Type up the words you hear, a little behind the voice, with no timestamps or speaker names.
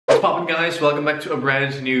poppin' guys, welcome back to a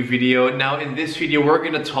brand new video. Now in this video we're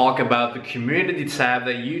gonna talk about the community tab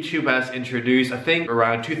that YouTube has introduced, I think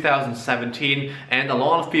around 2017, and a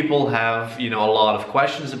lot of people have, a lot of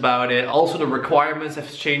questions about it. Also the requirements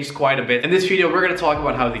have changed quite a bit. In this video we're gonna talk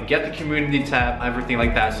about how to get the community tab, everything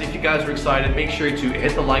like that. So if you guys are excited, make sure to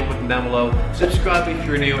hit the like button down below, subscribe if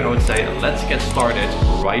you're new, and I would say let's get started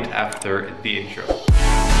right after the intro.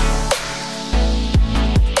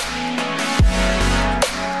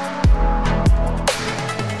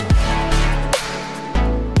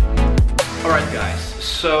 Alright guys,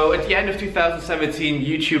 so at the end of 2017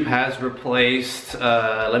 YouTube has replaced,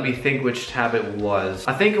 let me think which tab it was.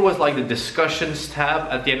 I think it was like the discussions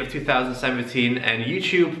tab at the end of 2017, and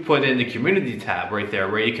YouTube put in the community tab right there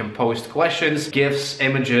where you can post questions, GIFs,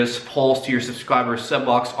 images, polls to your subscribers sub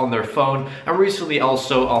box on their phone, and recently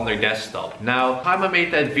also on their desktop. Now, the time I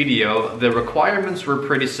made that video, the requirements were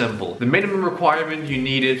pretty simple. The minimum requirement you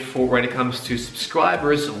needed for when it comes to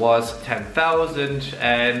subscribers was 10,000,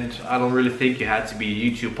 and I don't really think you had to be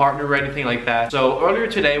a YouTube partner or anything like that. So earlier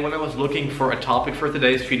today when I was looking for a topic for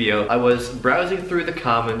today's video, I was browsing through the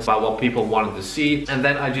comments about what people wanted to see, and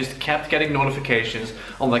then I just kept getting notifications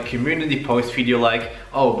on like community post video like,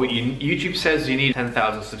 oh, but YouTube says you need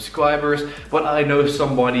 10,000 subscribers, but I know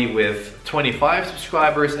somebody with 25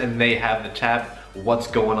 subscribers and they have the tab. What's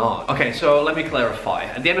going on? Okay, so let me clarify.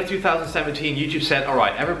 At the end of 2017, YouTube said,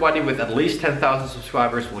 alright, everybody with at least 10,000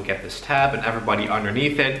 subscribers will get this tab, and everybody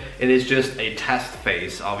underneath it, it is just a test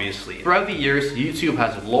phase, obviously. Throughout the years, YouTube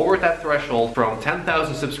has lowered that threshold from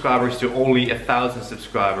 10,000 subscribers to only 1,000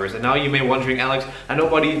 subscribers. And now you may be wondering, Alex, I know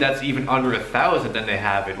nobody that's even under 1,000 and they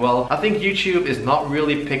have it. Well, I think YouTube is not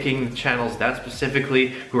really picking channels that specifically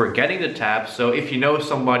who are getting the tab. So if you know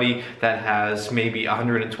somebody that has maybe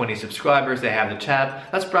 120 subscribers, they have the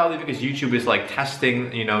tab, that's probably because YouTube is like testing,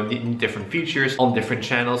 different features on different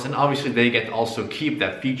channels, and obviously they get to also keep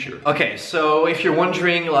that feature. Okay, so if you're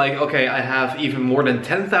wondering like, okay, I have even more than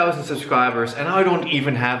 10,000 subscribers and I don't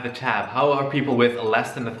even have the tab. How are people with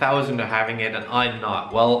less than 1,000 are having it and I'm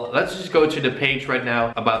not? Well, let's just go to the page right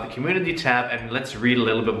now about the community tab and let's read a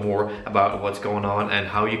little bit more about what's going on and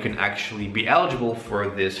how you can actually be eligible for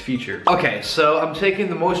this feature. Okay, so I'm taking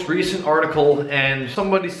the most recent article, and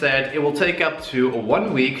somebody said it will take up to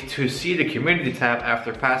 1 week to see the community tab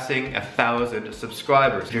after passing 1,000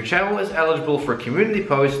 subscribers. If your channel is eligible for community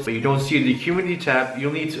posts but you don't see the community tab,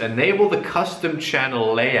 you'll need to enable the custom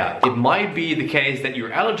channel layout. It might be the case that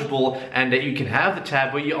you're eligible and that you can have the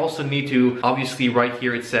tab, but you also need to, obviously right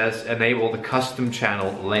here it says enable the custom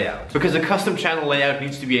channel layout, because the custom channel layout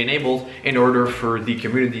needs to be enabled in order for the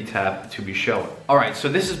community tab to be shown. Alright, so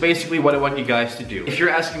this is basically what I want you guys to do. If you're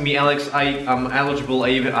asking me, Alex, I'm eligible,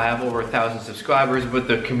 I have over 1,000 subscribers, but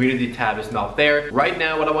the community tab is not there. Right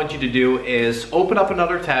now what I want you to do is open up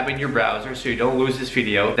another tab in your browser so you don't lose this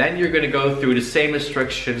video. Then you're going to go through the same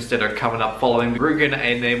instructions that are coming up following. We're going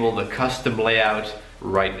to enable the custom layout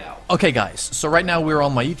right now. Okay guys, so right now we're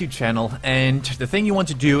on my YouTube channel, and the thing you want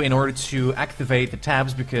to do in order to activate the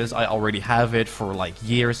tabs, because I already have it for like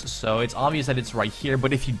years, so it's obvious that it's right here,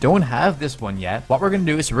 but if you don't have this one yet, what we're going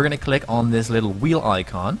to do is we're going to click on this little wheel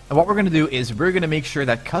icon, and what we're going to do is we're going to make sure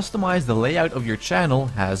that customize the layout of your channel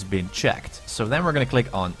has been checked. So then we're going to click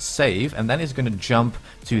on save, and then it's going to jump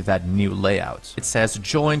to that new layout. It says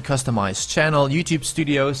join customized channel YouTube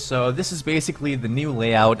Studio, so this is basically the new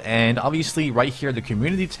layout, and obviously right here the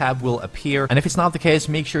community tab will appear, and if it's not the case,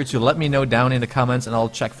 make sure to let me know down in the comments and I'll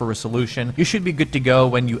check for a solution. You should be good to go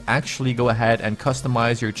when you actually go ahead and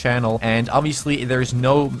customize your channel, and obviously there's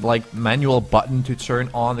no like manual button to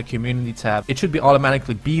turn on the community tab. It should be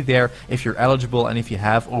automatically be there if you're eligible and if you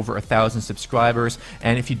have over 1,000 subscribers,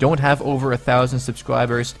 and if you don't have over 1,000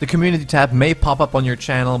 subscribers, the community tab may pop up on your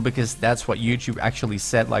channel because that's what YouTube actually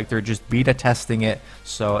said, like they're just beta testing it.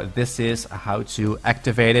 So this is how to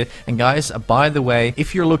activate it. And guys, by the way,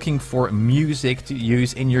 if you're looking for music to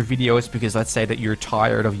use in your videos, because let's say that you're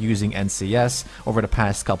tired of using NCS over the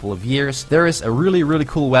past couple of years, there is a really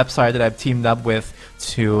cool website that I've teamed up with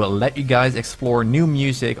to let you guys explore new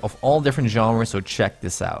music of all different genres, so check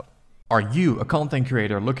this out. Are you a content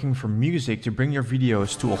creator looking for music to bring your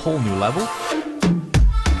videos to a whole new level?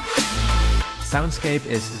 Soundscape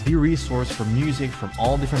is the resource for music from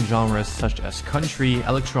all different genres such as country,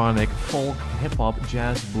 electronic, folk, hip-hop,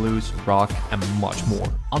 jazz, blues, rock, and much more.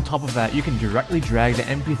 On top of that, you can directly drag the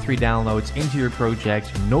MP3 downloads into your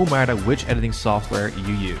project no matter which editing software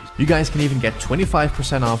you use. You guys can even get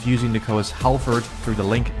 25% off using the code Halford through the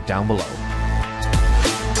link down below.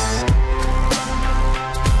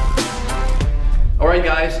 Alright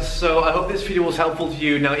guys, so I hope this video was helpful to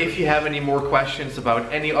you. Now if you have any more questions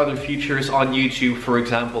about any other features on YouTube, for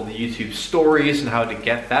example the YouTube stories and how to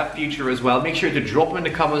get that feature as well, make sure to drop them in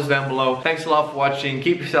the comments down below. Thanks a lot for watching,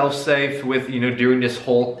 keep yourself safe with, during this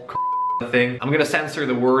whole thing. I'm gonna censor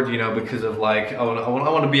the word, because of like, I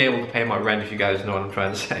want to be able to pay my rent, if you guys know what I'm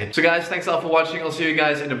trying to say. So guys, thanks a lot for watching. I'll see you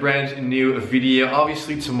guys in a brand new video,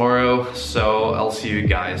 obviously tomorrow. So I'll see you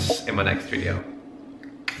guys in my next video.